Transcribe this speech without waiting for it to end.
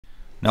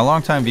Now,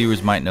 longtime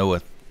viewers might know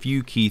a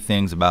few key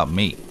things about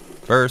me.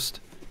 First,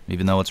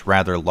 even though it's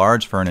rather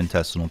large for an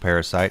intestinal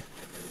parasite,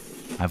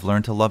 I've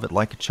learned to love it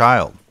like a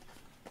child.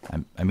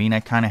 I mean,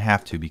 I kind of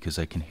have to because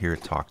I can hear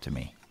it talk to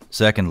me.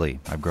 Secondly,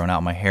 I've grown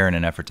out my hair in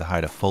an effort to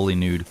hide a fully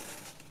nude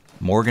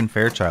Morgan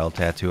Fairchild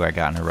tattoo I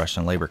got in a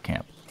Russian labor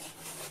camp.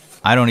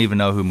 I don't even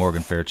know who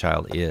Morgan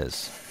Fairchild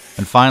is.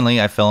 And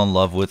finally, I fell in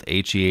love with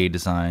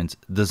HEADesigns'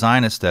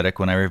 design aesthetic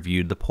when I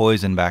reviewed The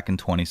Poison back in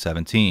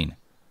 2017.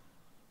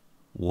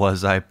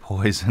 Was I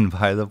poisoned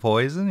by the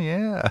poison?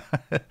 Yeah.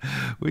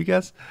 We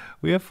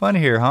have fun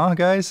here, huh,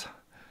 guys?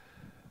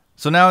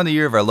 So now in the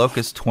year of our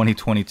locust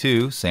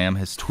 2022, Sam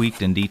has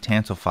tweaked and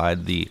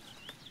detantified the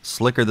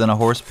slicker than a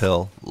horse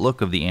pill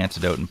look of the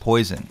antidote and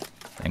poison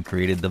and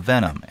created the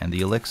venom and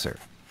the elixir.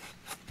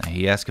 Now,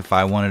 he asked if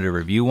I wanted to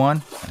review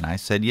one, and I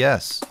said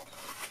yes.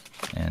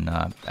 And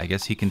I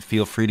guess he can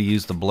feel free to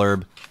use the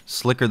blurb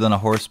slicker than a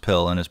horse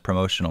pill in his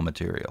promotional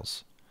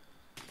materials.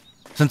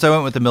 Since I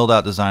went with the milled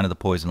out design of the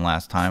poison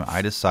last time,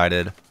 I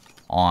decided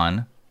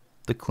on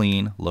the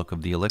clean look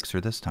of the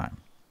elixir this time.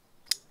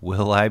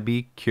 Will I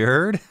be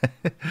cured?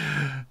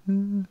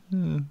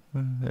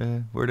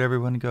 Where'd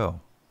everyone go?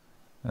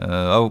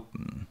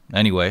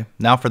 Anyway,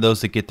 now for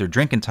those that get their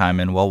drinking time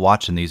in while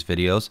watching these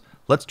videos,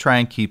 let's try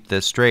and keep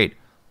this straight.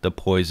 The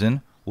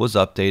poison was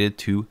updated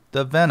to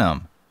the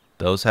venom.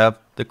 Those have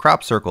the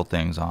crop circle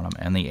things on them,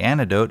 and the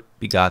antidote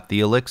begot the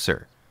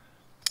elixir.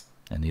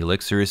 And the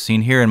elixir is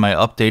seen here in my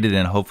updated,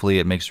 and hopefully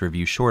it makes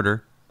review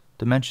shorter,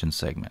 dimension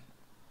segment.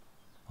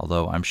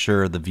 Although I'm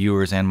sure the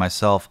viewers and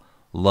myself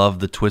love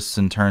the twists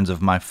and turns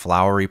of my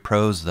flowery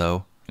prose,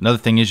 though. Another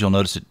thing is, you'll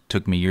notice it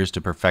took me years to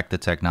perfect the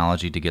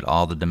technology to get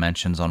all the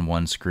dimensions on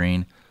one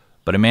screen,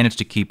 but I managed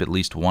to keep at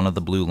least one of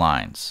the blue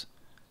lines.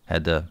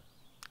 Had to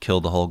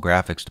kill the whole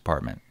graphics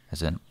department,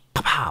 as in,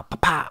 pa-pa,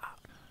 pa-pa.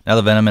 Now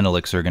the venom and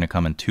elixir are going to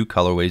come in two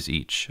colorways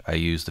each. I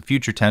use the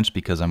future tense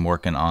because I'm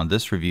working on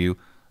this review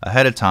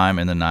ahead of time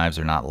and the knives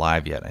are not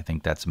live yet. I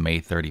think that's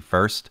May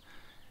 31st.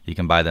 You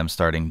can buy them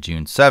starting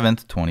June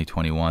 7th,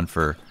 2021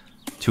 for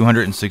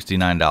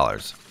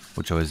 $269,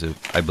 which was,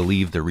 I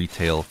believe, the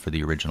retail for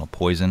the original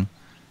poison.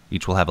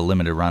 Each will have a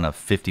limited run of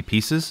 50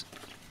 pieces,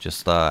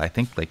 just I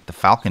think like the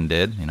Falcon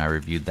did, and I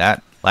reviewed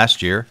that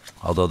last year.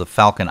 Although the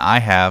Falcon I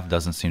have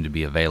doesn't seem to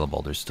be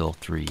available. There's still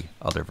 3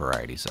 other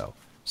varieties though.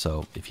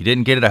 So if you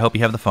didn't get it, I hope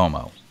you have the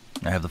FOMO.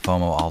 I have the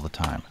FOMO all the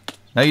time.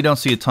 Now you don't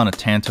see a ton of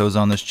Tantos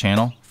on this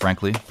channel,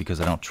 frankly,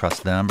 because I don't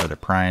trust them or they're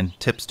prying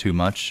tips too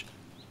much.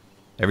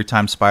 Every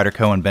time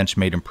Spyderco and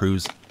Benchmade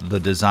improves the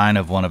design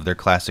of one of their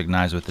classic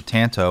knives with the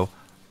Tanto,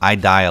 I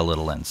die a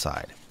little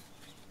inside.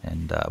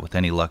 And with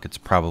any luck, it's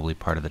probably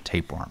part of the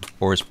tapeworm.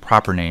 Or his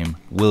proper name,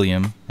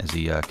 William, as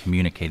he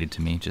communicated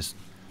to me. Just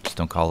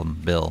don't call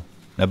him Bill.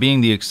 Now, being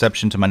the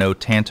exception to my no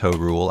Tanto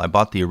rule, I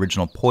bought the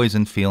original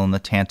poison feeling the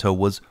Tanto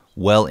was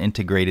well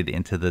integrated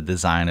into the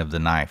design of the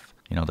knife.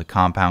 You know, the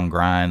compound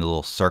grind, the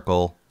little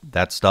circle,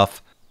 that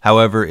stuff.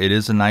 However, it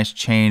is a nice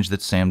change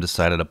that Sam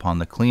decided upon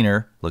the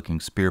cleaner looking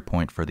spear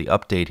point for the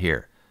update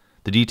here.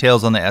 The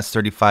details on the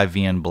S35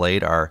 VN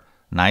blade are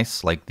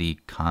nice, like the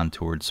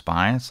contoured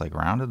spine. It's like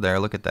rounded there,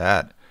 look at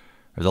that.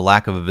 There's a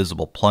lack of a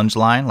visible plunge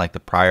line like the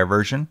prior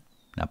version.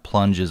 Now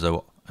plunge is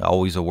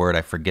always a word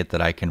I forget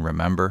that I can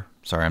remember.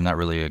 Sorry, I'm not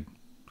really a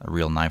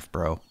real knife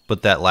bro.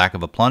 But that lack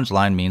of a plunge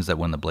line means that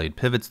when the blade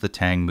pivots, the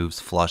tang moves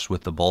flush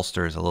with the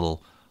bolster. Is a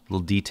little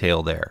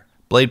detail there.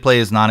 Blade play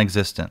is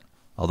non-existent.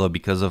 Although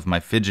because of my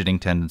fidgeting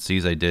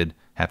tendencies, I did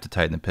have to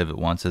tighten the pivot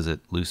once as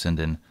it loosened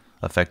and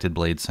affected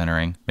blade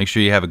centering. Make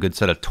sure you have a good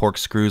set of torque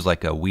screws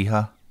like a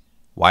Wiha.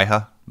 I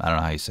don't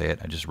know how you say it.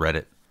 I just read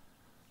it.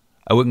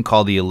 I wouldn't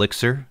call the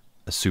Elixir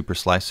a super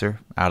slicer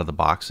out of the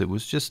box. It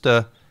was just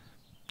a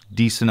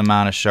decent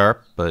amount of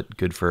sharp, but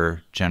good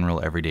for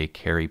general everyday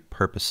carry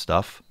purpose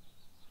stuff.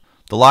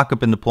 The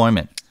lockup and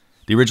deployment.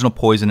 The original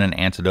poison and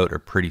antidote are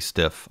pretty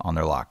stiff on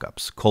their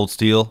lockups. Cold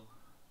Steel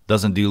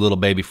doesn't do little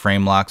baby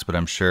frame locks, but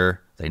I'm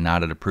sure they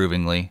nodded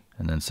approvingly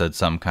and then said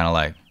something kind of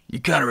like, "You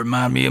kind of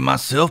remind me of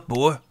myself,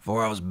 boy,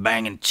 before I was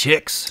banging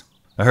chicks."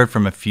 I heard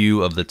from a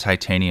few of the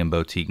titanium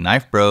boutique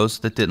knife bros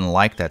that didn't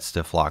like that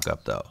stiff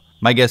lockup though.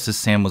 My guess is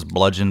Sam was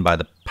bludgeoned by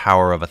the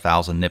power of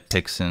 1,000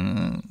 nitpicks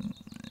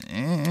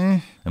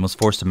and was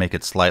forced to make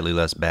it slightly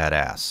less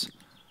badass.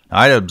 Now,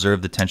 I'd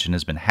observed the tension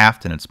has been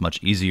halved and it's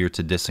much easier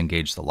to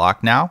disengage the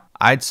lock now.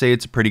 I'd say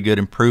it's a pretty good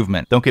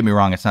improvement. Don't get me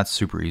wrong, it's not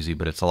super easy,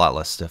 but it's a lot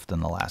less stiff than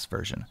the last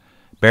version.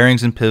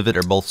 Bearings and pivot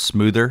are both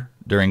smoother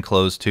during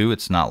close too.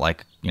 It's not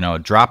like, a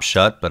drop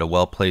shut, but a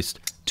well-placed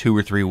 2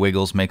 or 3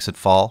 wiggles makes it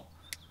fall.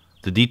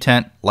 The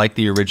detent, like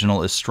the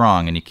original, is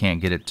strong and you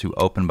can't get it to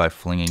open by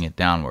flinging it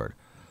downward.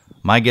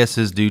 My guess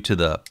is due to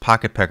the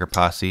Pocket Pecker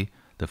Posse,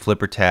 the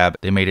flipper tab,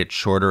 they made it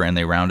shorter and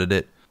they rounded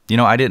it.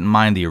 I didn't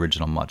mind the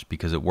original much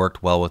because it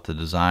worked well with the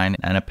design,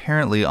 and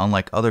apparently,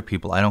 unlike other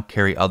people, I don't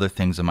carry other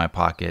things in my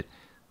pocket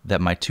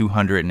that my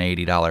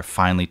 $280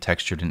 finely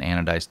textured and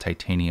anodized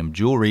titanium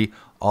jewelry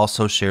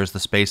also shares the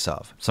space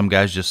of. Some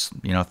guys just,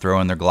 throw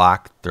in their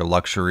Glock, their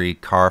luxury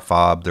car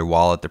fob, their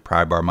wallet, their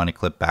pry bar, money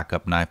clip,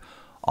 backup knife,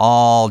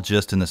 all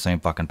just in the same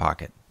fucking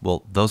pocket.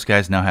 Well, those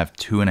guys now have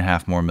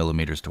 2.5 more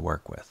millimeters to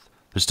work with.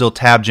 There's still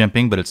tab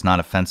jimping, but it's not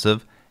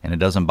offensive, and it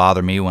doesn't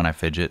bother me when I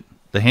fidget.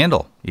 The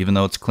handle, even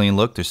though it's clean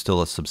look, there's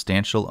still a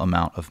substantial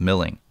amount of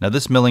milling. Now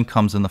this milling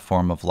comes in the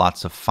form of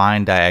lots of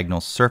fine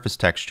diagonal surface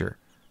texture,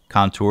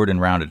 contoured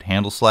and rounded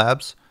handle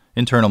slabs,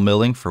 internal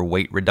milling for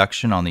weight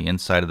reduction on the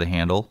inside of the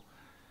handle,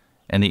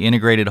 and the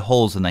integrated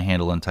holes in the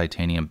handle and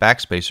titanium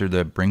backspacer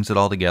that brings it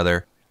all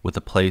together with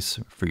a place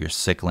for your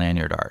sick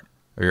lanyard art,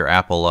 or your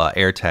Apple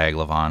AirTag,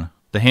 Levon.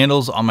 The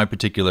handles on my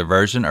particular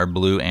version are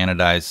blue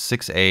anodized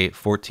 6A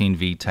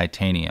 14V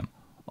titanium,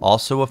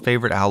 also a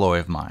favorite alloy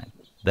of mine,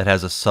 that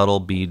has a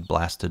subtle bead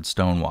blasted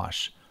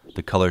stonewash.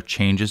 The color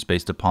changes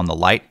based upon the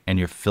light and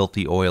your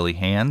filthy oily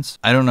hands.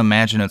 I don't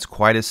imagine it's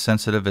quite as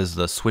sensitive as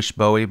the Swish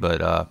Bowie,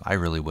 but I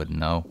really wouldn't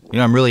know. You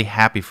know, I'm really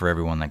happy for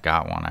everyone that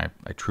got one.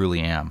 I truly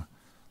am.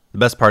 The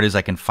best part is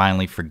I can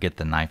finally forget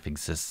the knife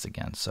exists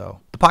again. So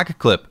the pocket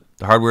clip.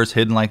 The hardware is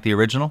hidden like the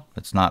original.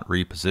 It's not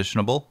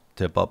repositionable.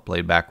 Tip up,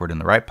 blade backward in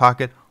the right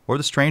pocket, or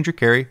the stranger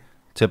carry,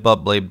 tip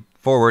up, blade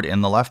forward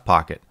in the left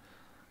pocket.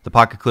 The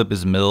pocket clip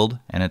is milled,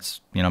 and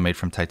it's, made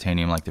from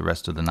titanium like the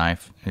rest of the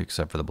knife,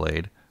 except for the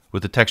blade,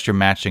 with the texture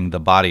matching the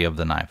body of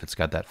the knife. It's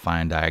got that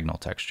fine diagonal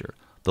texture.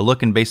 The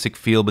look and basic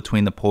feel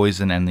between the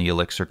Poison and the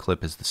Elixir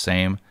clip is the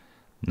same.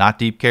 Not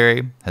deep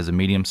carry, has a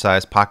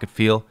medium-sized pocket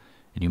feel,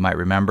 and you might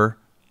remember,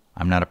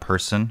 I'm not a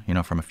person,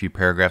 from a few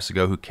paragraphs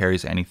ago, who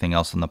carries anything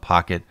else in the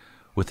pocket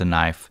with a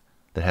knife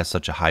that has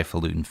such a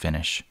highfalutin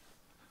finish.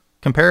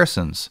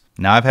 Comparisons.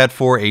 Now I've had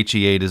 4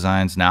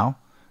 HEADesigns now.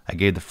 I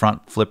gave the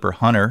front flipper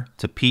Hunter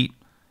to Pete.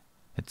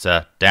 It's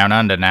down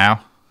under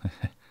now.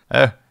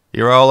 Oh,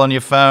 you're all on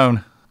your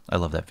phone. I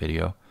love that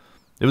video.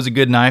 It was a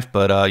good knife,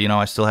 but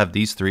I still have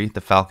these 3.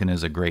 The Falcon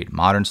is a great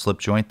modern slip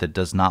joint that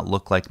does not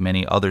look like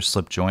many other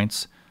slip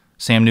joints.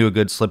 Sam knew a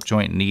good slip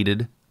joint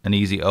needed an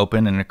easy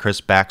open and a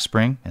crisp back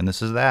spring, and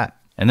this is that.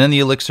 And then the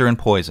Elixir and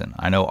Poison.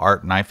 I know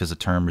art knife is a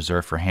term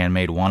reserved for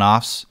handmade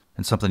one-offs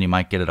and something you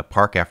might get at a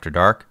park after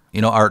dark.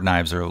 Art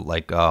knives are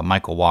like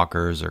Michael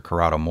Walker's or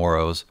Corrado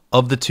Moro's.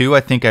 Of the 2, I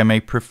think I may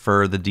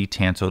prefer the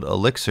detantoed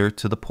Elixir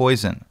to the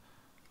Poison.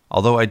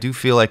 Although I do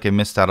feel like I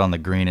missed out on the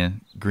green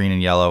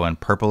and yellow and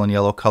purple and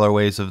yellow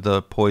colorways of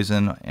the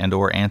Poison and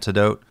or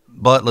Antidote.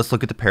 But let's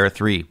look at the Para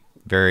 3.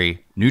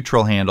 Very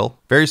neutral handle,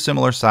 very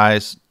similar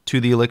size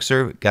to the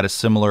Elixir. Got a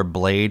similar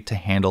blade to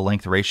handle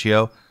length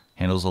ratio.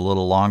 Handle's a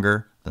little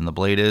longer than the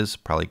blade is,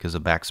 probably because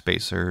of back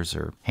spacers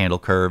or handle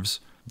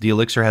curves. The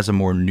Elixir has a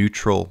more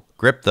neutral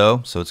grip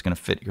though, so it's going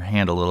to fit your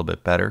hand a little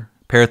bit better.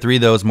 Para 3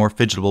 though is more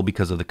fidgetable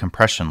because of the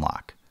compression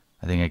lock.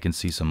 I think I can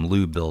see some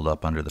lube build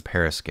up under the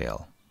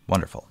Parascale.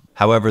 Wonderful.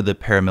 However, the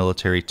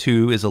Paramilitary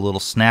 2 is a little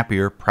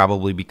snappier,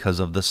 probably because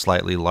of the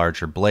slightly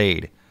larger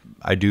blade.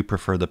 I do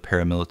prefer the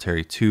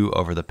Paramilitary 2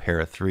 over the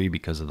Para 3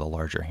 because of the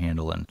larger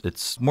handle, and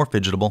it's more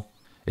fidgetable.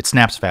 It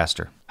snaps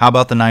faster. How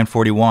about the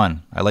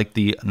 941? I like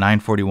the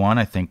 941.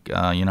 I think,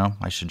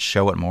 I should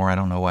show it more. I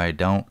don't know why I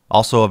don't.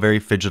 Also a very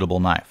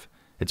fidgetable knife.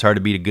 It's hard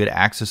to beat a good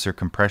axis or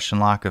compression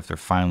lock if they're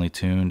finely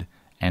tuned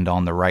and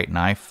on the right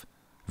knife.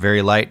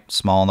 Very light,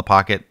 small in the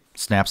pocket,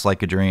 snaps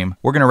like a dream.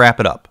 We're going to wrap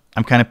it up.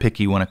 I'm kind of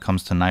picky when it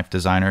comes to knife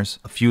designers.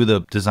 A few of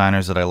the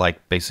designers that I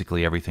like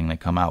basically everything they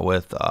come out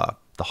with.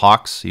 The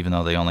Hawks, even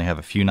though they only have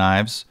a few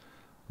knives.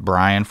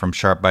 Brian from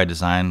Sharp by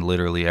Design,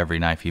 literally every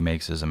knife he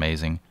makes is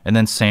amazing. And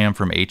then Sam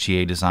from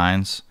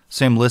HEADesigns.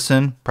 Sam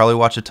listen, probably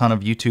watch a ton of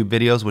YouTube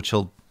videos, which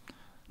he'll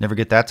never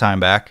get that time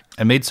back.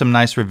 I made some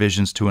nice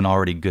revisions to an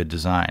already good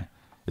design.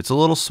 It's a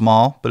little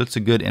small, but it's a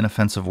good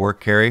inoffensive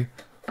work carry.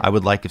 I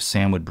would like if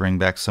Sam would bring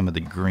back some of the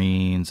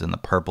greens and the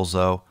purples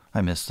though.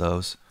 I miss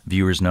those.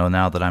 Viewers know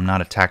now that I'm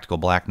not a tactical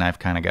black knife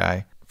kind of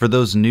guy. For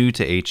those new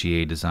to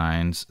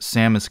HEADesigns,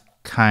 Sam is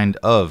kind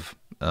of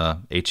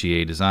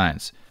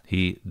HEADesigns.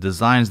 He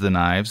designs the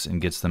knives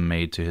and gets them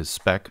made to his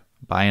spec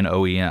by an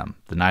OEM.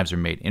 The knives are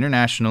made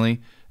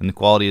internationally, and the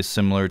quality is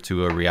similar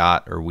to a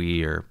Riot or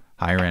Wiha or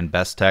higher-end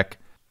Best Tech.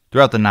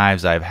 Throughout the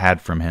knives I've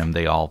had from him,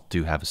 they all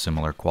do have a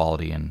similar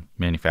quality in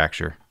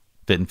manufacture,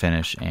 fit and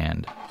finish,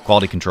 and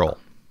quality control.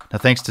 Now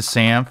thanks to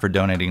Sam for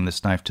donating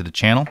this knife to the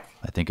channel.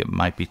 I think it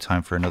might be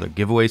time for another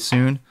giveaway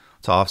soon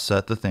to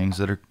offset the things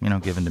that are,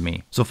 given to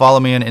me. So follow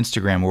me on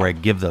Instagram where I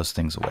give those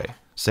things away.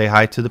 Say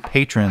hi to the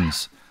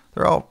patrons.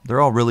 They're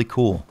all really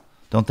cool.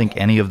 Don't think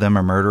any of them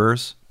are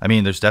murderers. I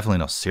mean, there's definitely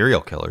no serial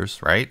killers,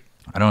 right?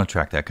 I don't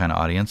attract that kind of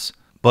audience.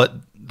 But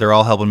they're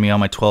all helping me on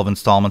my 12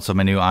 installments of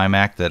my new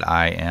iMac that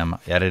I am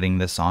editing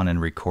this on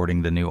and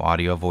recording the new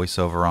audio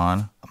voiceover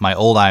on. My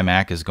old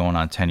iMac is going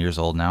on 10 years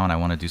old now, and I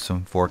want to do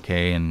some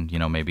 4K and,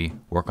 maybe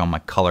work on my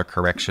color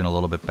correction a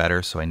little bit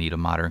better, so I need a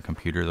modern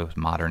computer with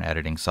modern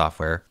editing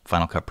software.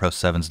 Final Cut Pro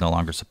 7 is no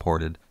longer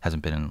supported.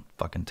 Hasn't been in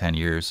fucking 10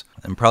 years.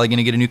 I'm probably going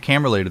to get a new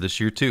camera later this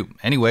year, too.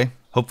 Anyway,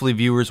 hopefully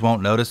viewers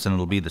won't notice, and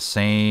it'll be the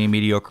same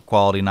mediocre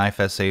quality knife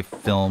essay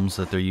films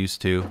that they're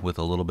used to with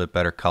a little bit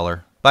better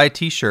color. Buy a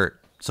t-shirt.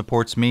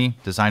 Supports me.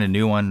 Designed a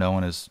new one. No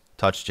one has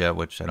touched yet,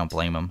 which I don't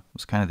blame them. It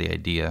was kind of the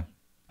idea.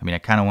 I mean, I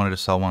kind of wanted to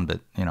sell one,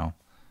 but,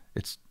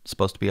 it's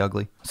supposed to be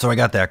ugly. So I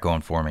got that going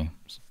for me.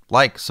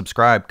 like,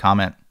 subscribe,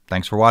 comment.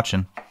 Thanks for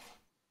watching.